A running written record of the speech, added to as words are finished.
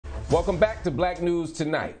Welcome back to Black News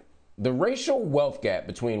Tonight. The racial wealth gap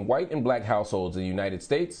between white and black households in the United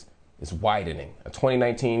States is widening. A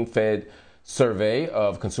 2019 Fed survey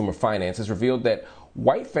of consumer finance has revealed that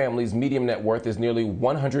white families' median net worth is nearly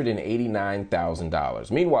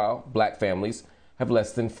 $189,000. Meanwhile, black families have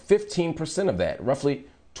less than 15% of that, roughly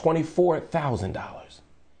 $24,000.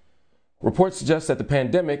 Reports suggest that the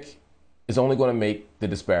pandemic is only going to make the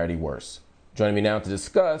disparity worse. Joining me now to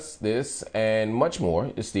discuss this and much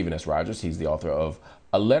more is Stephen S. Rogers. He's the author of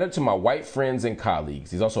A Letter to My White Friends and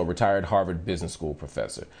Colleagues. He's also a retired Harvard Business School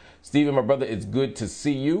professor. Stephen, my brother, it's good to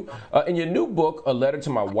see you. In your new book, A Letter to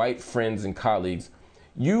My White Friends and Colleagues,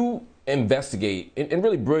 you investigate and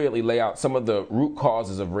really brilliantly lay out some of the root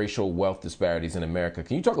causes of racial wealth disparities in America.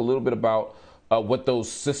 Can you talk a little bit about what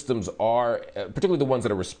those systems are, particularly the ones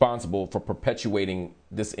that are responsible for perpetuating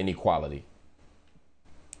this inequality?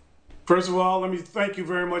 First of all, let me thank you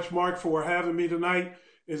very much, Mark, for having me tonight.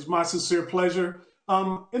 It's my sincere pleasure.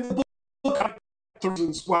 In the book, I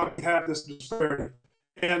reasons why we have this disparity.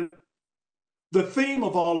 And the theme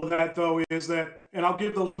of all of that, though, is that, and I'll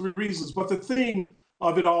give those three reasons, but the theme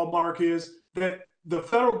of it all, Mark, is that the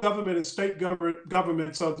federal government and state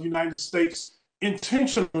governments of the United States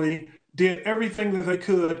intentionally did everything that they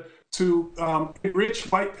could to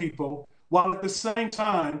enrich white people, while at the same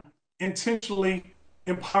time intentionally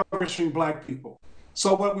impoverishing black people.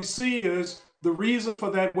 So what we see is the reason for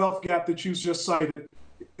that wealth gap that you just cited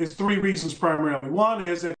is three reasons primarily. One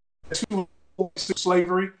is that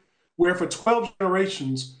slavery, where for 12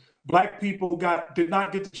 generations, black people did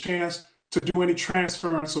not get the chance to do any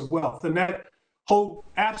transference of wealth. And that whole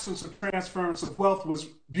absence of transference of wealth was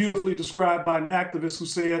beautifully described by an activist who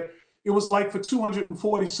said, it was like for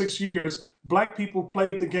 246 years, black people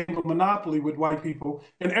played the game of Monopoly with white people.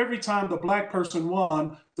 And every time the black person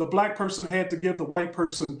won, the black person had to give the white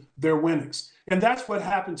person their winnings. And that's what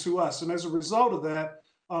happened to us. And as a result of that,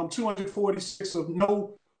 246 of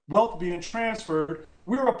no wealth being transferred,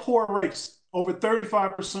 we're a poor race. Over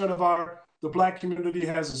 35% of the black community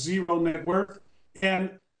has zero net worth.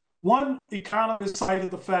 And one economist cited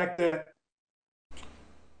the fact that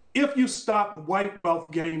if you stop white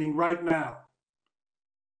wealth gaining right now,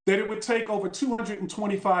 that it would take over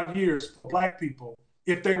 225 years for black people,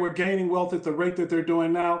 if they were gaining wealth at the rate that they're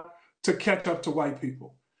doing now, to catch up to white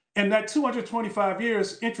people. And that 225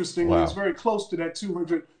 years, interestingly, is very close to that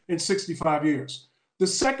 265 years. The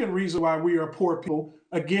second reason why we are poor people,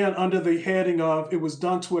 again, under the heading of it was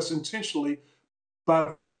done to us intentionally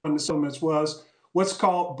by the settlements, was what's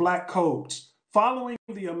called black codes. Following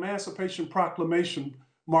the Emancipation Proclamation,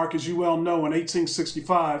 Mark, as you well know, in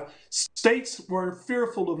 1865, states were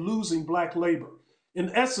fearful of losing black labor.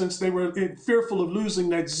 In essence, they were fearful of losing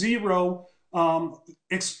that zero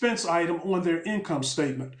expense item on their income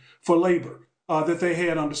statement for labor that they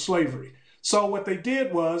had under slavery. So what they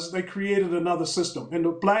did was they created another system. And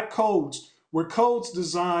the black codes were codes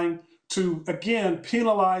designed to, again,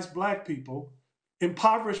 penalize black people,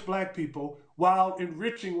 impoverish black people, while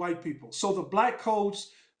enriching white people. So the black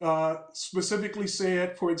codes specifically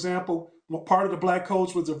said, for example, part of the black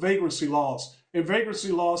codes was the vagrancy laws. And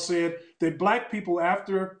vagrancy laws said that black people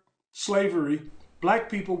after slavery, black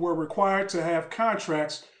people were required to have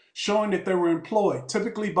contracts showing that they were employed,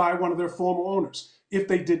 typically by one of their former owners. If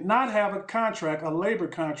they did not have a contract, a labor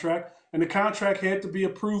contract, and the contract had to be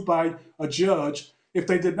approved by a judge, if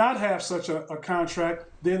they did not have such a contract,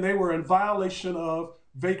 then they were in violation of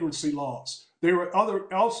vagrancy laws. They were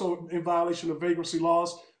also in violation of vagrancy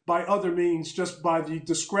laws by other means, just by the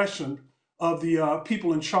discretion of the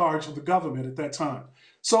people in charge of the government at that time.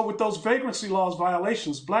 So with those vagrancy laws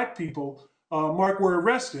violations, black people, Mark, were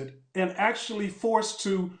arrested and actually forced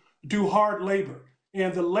to do hard labor.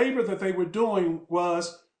 And the labor that they were doing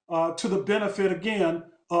was to the benefit, again,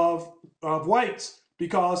 of whites,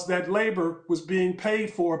 because that labor was being paid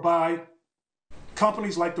for by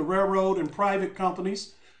companies like the railroad and private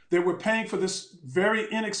companies. They were paying for this very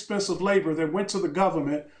inexpensive labor that went to the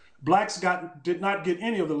government. Blacks did not get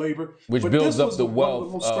any of the labor, which builds up the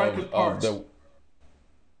wealth which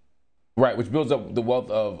builds up the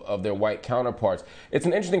wealth of their white counterparts. It's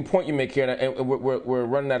an interesting point you make here, and we're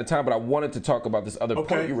running out of time. But I wanted to talk about this other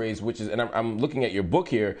point you raised, which is, and I'm looking at your book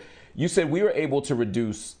here. You said we were able to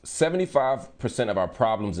reduce 75% of our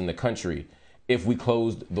problems in the country if we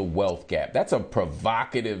closed the wealth gap. That's a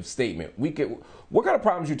provocative statement. What kind of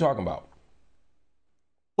problems are you talking about?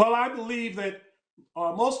 Well, I believe that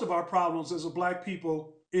most of our problems as a black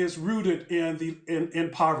people is rooted in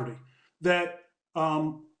poverty. That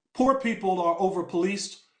poor people are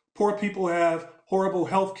over-policed, poor people have horrible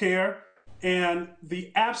health care, and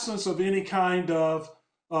the absence of any kind of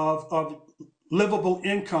livable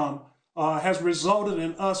income has resulted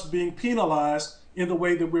in us being penalized in the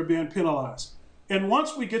way that we're being penalized. And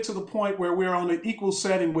once we get to the point where we're on an equal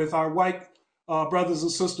setting with our white brothers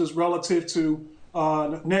and sisters relative to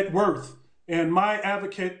net worth, and I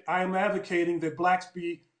am advocating that blacks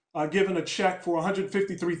be given a check for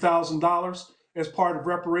 $153,000 as part of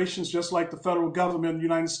reparations, just like the federal government of the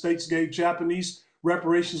United States gave Japanese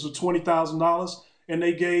reparations of $20,000, and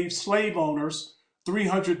they gave slave owners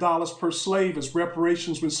 $300 per slave as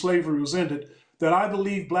reparations when slavery was ended, that I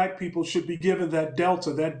believe black people should be given that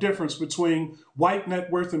delta, that difference between white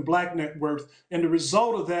net worth and black net worth. And the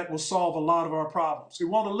result of that will solve a lot of our problems. It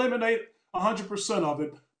won't eliminate 100% of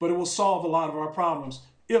it, but it will solve a lot of our problems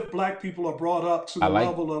if black people are brought up to the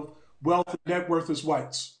level of wealth and net worth as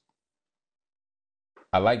whites.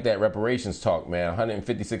 I like that reparations talk, man.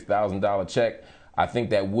 $156,000 check. I think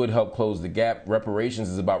that would help close the gap. Reparations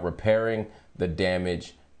is about repairing the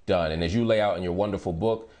damage done. And as you lay out in your wonderful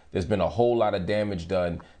book, there's been a whole lot of damage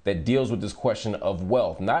done that deals with this question of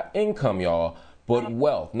wealth, not income, y'all, but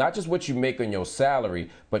wealth, not just what you make on your salary,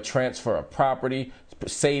 but transfer of property,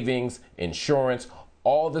 savings, insurance,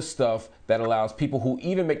 all the stuff that allows people who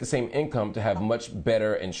even make the same income to have much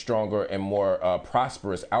better and stronger and more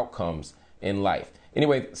prosperous outcomes in life.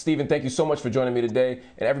 Anyway, Stephen, thank you so much for joining me today.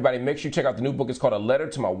 And everybody, make sure you check out the new book. It's called A Letter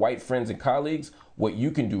to My White Friends and Colleagues, What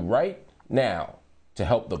You Can Do Right Now to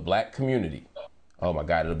Help the Black Community. Oh my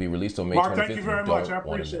God, it'll be released on May 25th. Mark, thank you very much. I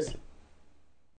appreciate it.